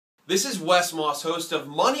This is Wes Moss, host of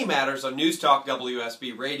Money Matters on News Talk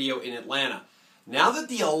WSB Radio in Atlanta. Now that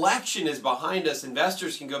the election is behind us,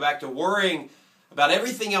 investors can go back to worrying about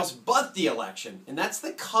everything else but the election, and that's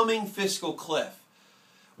the coming fiscal cliff.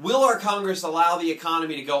 Will our Congress allow the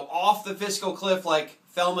economy to go off the fiscal cliff like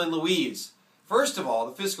Thelma and Louise? First of all,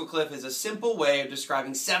 the fiscal cliff is a simple way of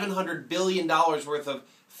describing $700 billion worth of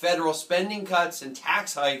federal spending cuts and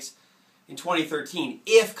tax hikes in 2013,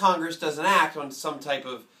 if Congress doesn't act on some type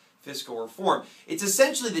of fiscal reform. It's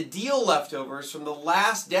essentially the deal leftovers from the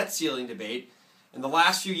last debt ceiling debate and the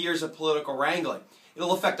last few years of political wrangling.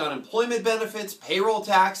 It'll affect unemployment benefits, payroll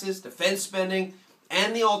taxes, defense spending,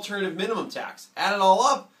 and the alternative minimum tax. Add it all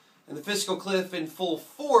up, and the fiscal cliff in full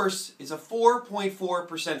force is a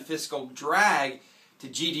 4.4% fiscal drag to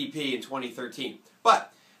GDP in 2013.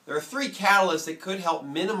 But there are three catalysts that could help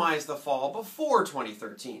minimize the fall before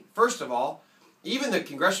 2013. First of all, even the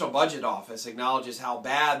Congressional Budget Office acknowledges how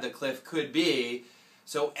bad the cliff could be,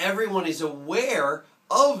 so everyone is aware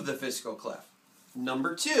of the fiscal cliff.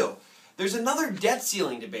 Number two, there's another debt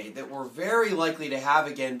ceiling debate that we're very likely to have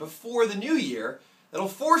again before the new year that'll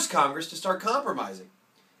force Congress to start compromising.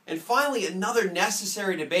 And finally, another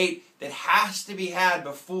necessary debate that has to be had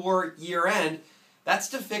before year end, that's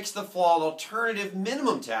to fix the flawed alternative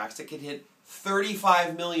minimum tax that could hit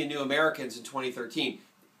 35 million new Americans in 2013.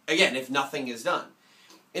 Again, if nothing is done.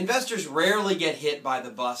 Investors rarely get hit by the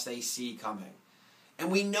bus they see coming.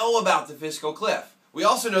 And we know about the fiscal cliff. We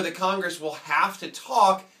also know that Congress will have to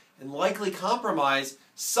talk and likely compromise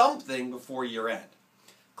something before year end.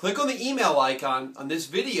 Click on the email icon on this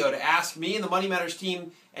video to ask me and the Money Matters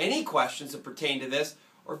team any questions that pertain to this,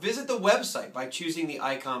 or visit the website by choosing the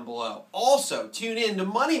icon below. Also, tune in to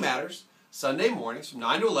Money Matters Sunday mornings from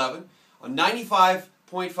 9 to 11 on 95.5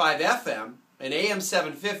 FM and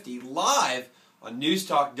AM750 live on News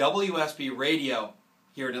Talk WSB Radio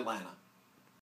here in Atlanta.